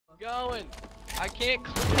going? I can't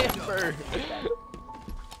clamber.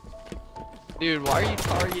 Dude, why are you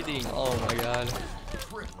targeting? Oh my god.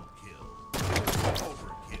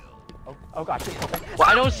 Oh gosh. Well,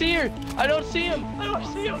 I don't see her. I don't see him. I don't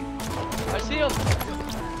see him. I see him.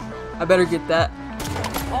 I better get that.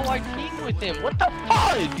 Oh, I teamed with him. What the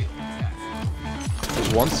fuck?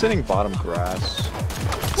 There's one sitting bottom grass.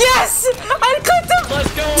 Yes! I clicked him!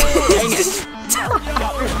 Let's go!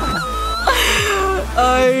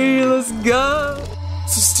 Alright, let's go!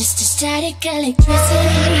 It's just a static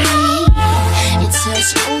electricity. It's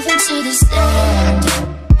us moving to the sound.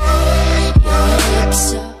 Your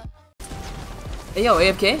hips are Hey yo,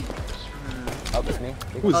 AFK? Oh, it's me.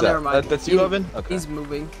 Who's Oh, that? never mind. That's you, Evan? Okay. He's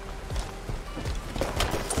moving.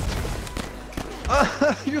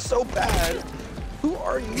 You're so bad. Who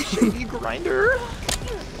are you, shady grinder?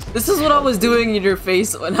 This is what I was doing in your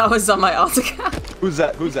face when I was on my AutoCAD. Who's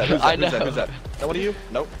that? Who's that? Who's that? I Who's that? know. Who's that? Is that one of you?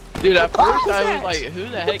 Nope. Dude, at first I was like, who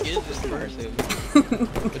the heck is this person?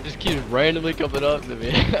 It just keeps randomly coming up to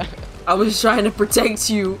me. I was trying to protect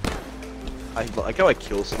you. I like how I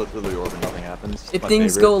kill slip through the orb and nothing happens. If My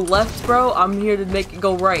things favorite. go left, bro, I'm here to make it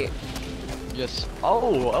go right. Yes.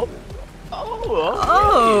 Oh,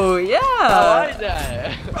 Oh, yeah. I like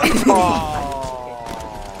that. Oh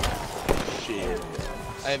shit.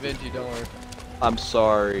 I avenge you, don't worry. I'm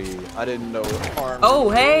sorry. I didn't know arms. Oh,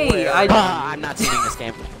 hey. I'm not seeing this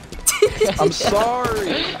game. I'm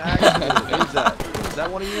sorry. Actually, who's that? Is that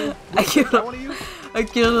one of you? I killed Is that him. one of you? I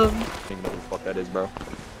killed him. I think know who the fuck that is, bro.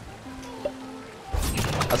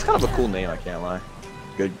 That's kind of a cool name, I can't lie.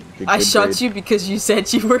 Good I shot grade. you because you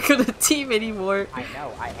said you weren't gonna team anymore. I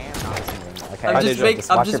know, I am not teaming. Okay. I'm just,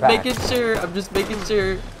 Daija, I'm watch just your back. making sure. I'm just making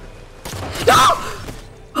sure. No!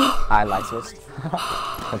 I light switched.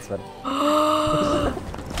 That's funny.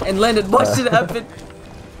 And landed. Watch it happen.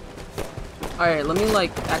 Alright, let me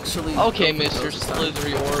like actually. Okay, go for Mr. those this time.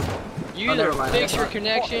 Slithery Orb. You Oh, either never mind, fix that's your not-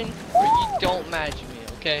 connection or you don't match me,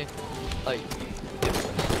 okay? Like,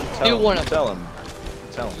 Tell do him, one of Tell him.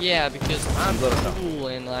 Tell him. yeah, because I'm Let him know. cool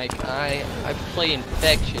and like I play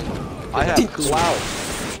infection. I have clout.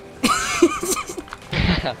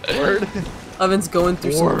 Word. Oven's going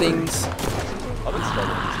through some Word. things. I've been struggling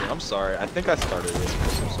with this game. I'm sorry. I think I started it.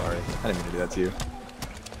 I'm sorry. I didn't mean to do that to you.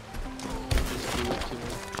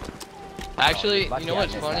 Actually, Lucky you know I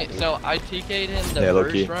what's missed funny? that, dude. So I TK'd him the Yeah,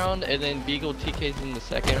 first low-key. round, and then Beagle TK'd him the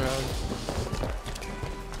second round.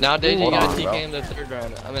 Now, Daija, you Hold gotta on, TK bro. him the third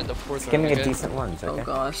round. I'm at the fourth Give round. me a okay? decent lunge, okay? Oh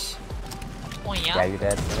gosh. Yeah, you're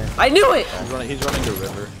dead. I knew it! He's running the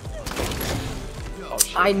river. Oh,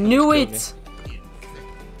 shit. I knew Killed me. it!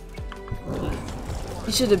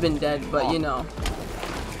 He should have been dead, but you know.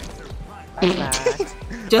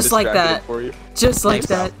 Just like Distracted that. it For you. Just like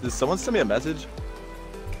that. Did someone send me a message?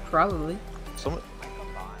 Probably. Someone.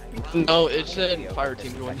 No, it said fire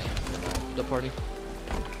team joined the party.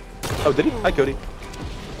 Oh, did he? Hi, Cody.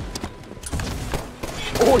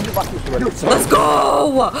 Oh, you're lucky to it. Let's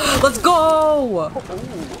go! Let's go!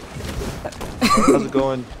 How's it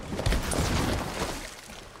going?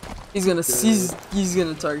 He's gonna he's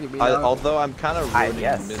gonna target me. now. Although I'm kind of ruining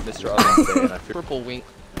yes. Mr. Oven's day, and I feel. Purple wink.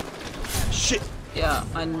 Shit! Yeah,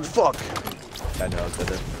 I'm Fuck! I know I was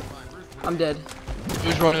dead. I'm dead.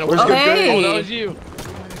 Who's running away? Where's your Oh, dude? that was you.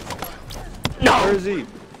 Where is he?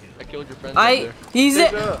 I killed your friend right there. He's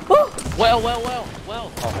it. Daija. Woo! Well.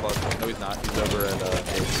 Oh fuck! No, he's not. He's over at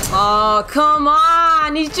Ace. Oh, come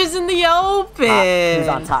on! He's just in the open. Who's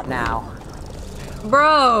on top now?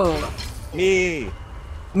 Bro, Me.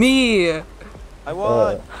 me I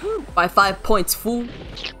won. by 5 points, fool.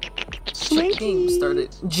 Game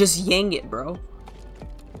started. Just yang it, bro.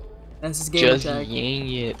 That's his game Just attack. yang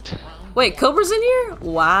it. Wait, Cobra's in here?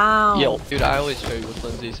 Wow. Yo, dude, I always trade with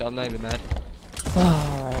Lindsay, so I'm not even mad.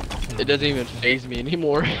 It doesn't even faze me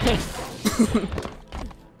anymore.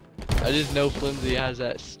 I just know Flimsy has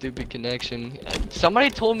that stupid connection. Somebody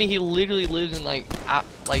told me he literally lives in like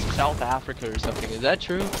South Africa or something. Is that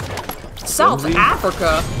true? South Flimsy?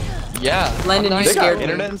 Africa. Yeah. Landon, I'm you not They got scared me.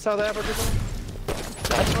 internet in South Africa.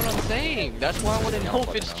 Though? That's what I'm saying. That's why I want to know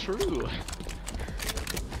if it's true.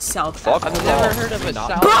 South Fuck Africa. I've off. never heard of a Not-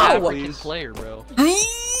 South Bro! African Please. player, bro.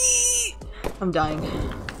 I'm dying.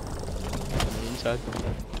 Inside.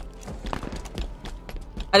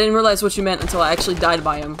 I didn't realize what you meant until I actually died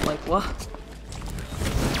by him. Like, what?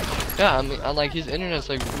 Yeah, I mean, like his internet's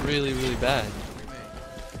like really, really bad.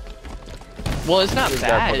 Well, it's not This guy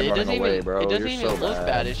bad. fucking It doesn't running away, even. bro. It doesn't You're even so look bad.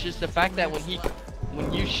 bad. It's just the fact that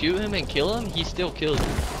when you shoot him and kill him, he still kills you.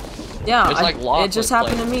 Yeah, It's like Lock it just was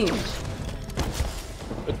happened to me.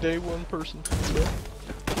 A day one person.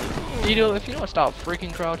 Dito, if you don't stop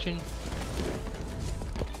freaking crouching.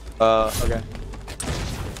 Okay.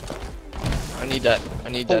 I need that. I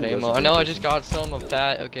need that Oh, ammo. those are I know I good. just got some. I'm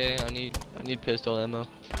fat. Okay. I need pistol ammo.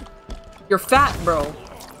 You're fat, bro.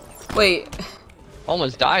 Wait.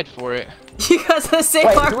 Almost died for it. You got the same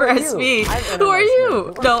Wait, who armor are as you? me. I'm Who are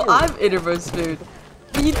you? InnerMostMoon. Who No, are you? I'm InnerMostMoon.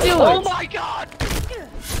 What are you doing? Oh my god!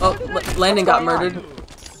 Oh, Landon got going on? murdered.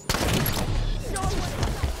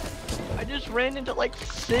 I just ran into like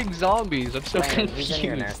 6 zombies. I'm so Landon, he's in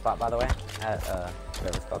your confused. nurse spot, by the way. At,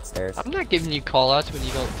 whatever's upstairs. I'm not giving you callouts when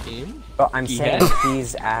you don't team. Oh, I'm saying Yeah.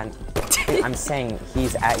 he's at... I'm saying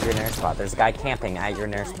he's at your nurse spot. There's a guy camping at your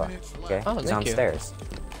nurse spot. Okay? Oh, he's thank you. downstairs.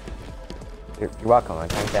 You're welcome. I'm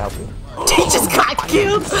trying to help you. He just got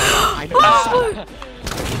killed. Ah,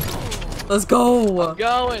 Let's go. I'm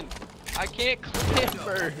going. I can't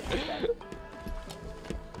clamber.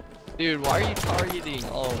 Dude, why are you targeting?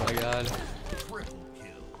 Oh my god.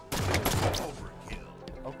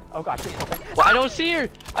 Oh god. Well, I don't see her.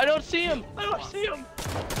 I don't see him. I don't see him.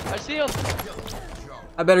 I see him.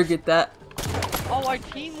 I better get that. Oh, I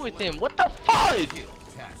team with him. What the fudge?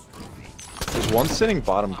 There's one sitting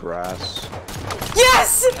bottom grass.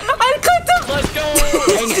 Yes! I clicked him! Let's go.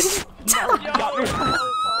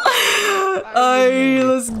 Aye,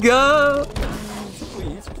 let's go.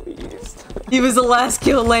 Please, please. He was the last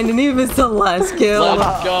kill, Landon. He was the last kill.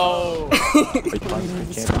 Let's go. Wait,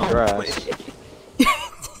 can't be grass.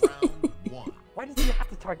 Why did you have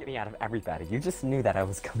to target me out of everybody? You just knew that I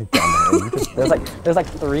was coming down there. And you just, there's like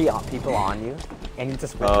 3 people on you, and you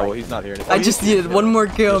just went Oh, right. he's not here. I just needed one more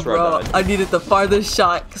kill, This road bro. died. I needed the farthest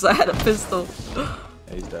shot because I had a pistol. Yeah,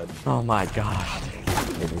 he's dead. Oh my gosh.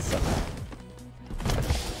 It is so bad.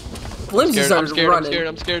 Flimsy I'm started scared. running.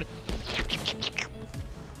 I'm scared.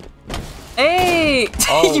 Hey!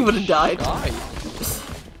 Oh, you would have died. shite.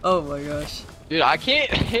 Oh my gosh. Dude, I can't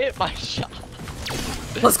hit my shot.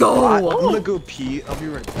 Let's go! I'm gonna go pee. I'll be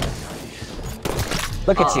right back.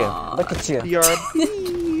 Look at you. Look at you.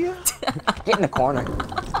 BRB. Get in the corner.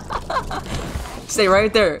 Stay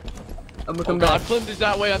right there. I'm gonna Oh come god, back. Flim is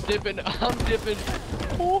that way. I'm dipping. I'm dipping.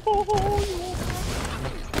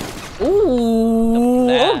 Ooh,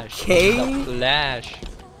 Flash. okay. The flash.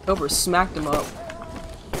 Cobra smacked him up.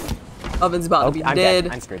 Oven's about to be I'm dead.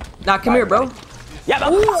 I'm screwed. Nah, come Bye, here, bro. everybody. Yeah,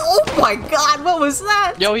 Ooh, oh my god, what was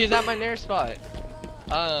that? Yo, he's at my nair spot.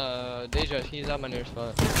 Daija, he's at my nair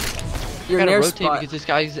spot. Your I gotta nair rotate spot. because this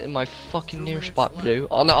guy's in my fucking nair spot, bro.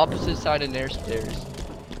 On the opposite side of nair stairs.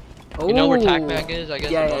 You know where Ooh. TacMac is? I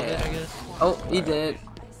guess Yeah, above yeah, it, I yeah. guess. Oh, he did.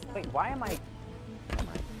 Wait, why am I?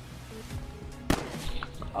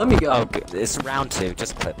 Let me go. Oh, it's round 2.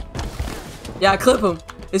 Just clip. Yeah, clip him.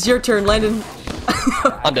 It's your turn, Landon.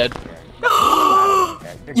 I'm dead.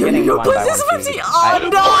 Yo, getting yo, one by this is one, Flimsy. Phoebe.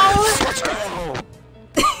 Oh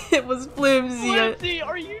no! It was Flimsy. Flimsy,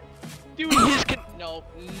 are you? Dude, he's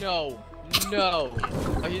no. Oh,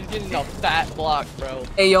 he's getting a fat block, bro.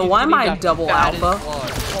 Hey, yo, He's why am getting I the double fattest alpha?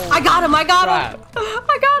 block. I got him. I got him. Crap.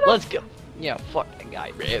 I got him. Let's go. Yeah, fuck that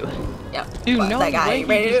guy, bro. Yeah, Dude, fuck no that guy, way,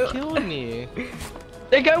 bro. he just killed me.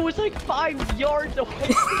 That guy was like 5 yards away.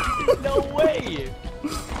 No way.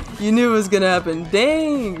 You knew it was gonna happen.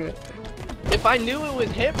 Dang. If I knew it was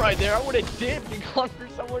him right there, I would have dipped and gone for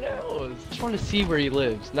someone else. Just want to see where he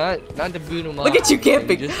lives, not to boot him up. Look at you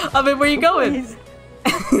camping. Just- Oven, where you going?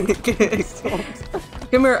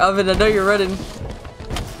 Come here, Oven. I know you're running.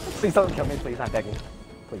 Please don't kill me, please. I'm begging.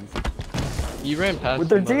 Please. You ran past With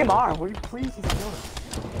their him, brother. DMR, will you please just kill him?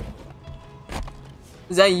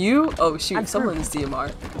 Is that you? Oh shoot, I'm someone's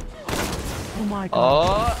DMR. Oh my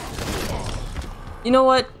god. Oh, You know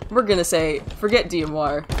what? We're gonna say, forget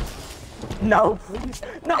DMR. No, please.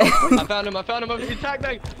 No. I found him. He's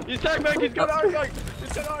TacMac. He's TacMac. He's going to Arclight.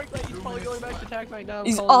 He's going to Arclight. He's probably going back to TacMac now.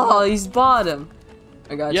 He's bottom.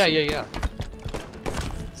 I got you. Yeah.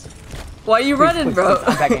 Why are you running, bro?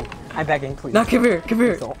 I'm begging. I'm begging, please. No, come here.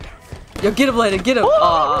 Don't. Yo, get him, Landon, get him.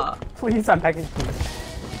 Aw. Please, I'm begging,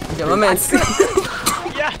 please. Yo, my man's.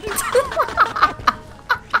 Yeah.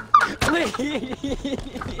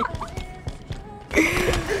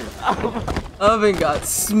 Oven got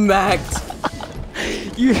smacked.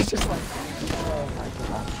 You just like. Oh my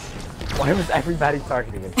god. Why was everybody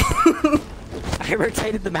targeting me? I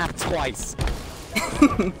rotated the map twice.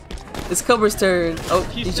 It's Cobra's turn. Oh,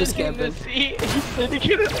 he's just sitting in camping. the seat. He's sitting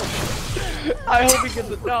in it. I hope he gets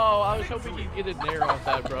it. No, I was hoping he'd get a nair off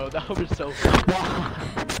that, bro. That was so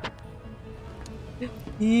funny.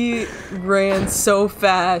 He ran so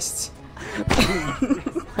fast.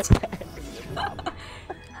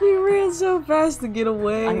 He ran so fast to get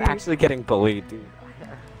away. I'm actually getting bullied, dude.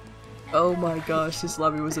 Oh my gosh, this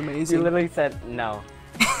lobby was You amazing. literally said no.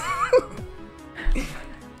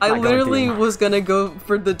 I not going literally DMR. was gonna go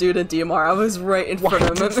for the dude at DMR. I was right in Why front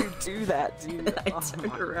of did him. you do that, dude? I Oh turned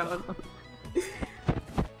my around. God.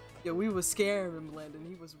 Yeah, we was scaring him, Landon.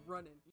 He was running.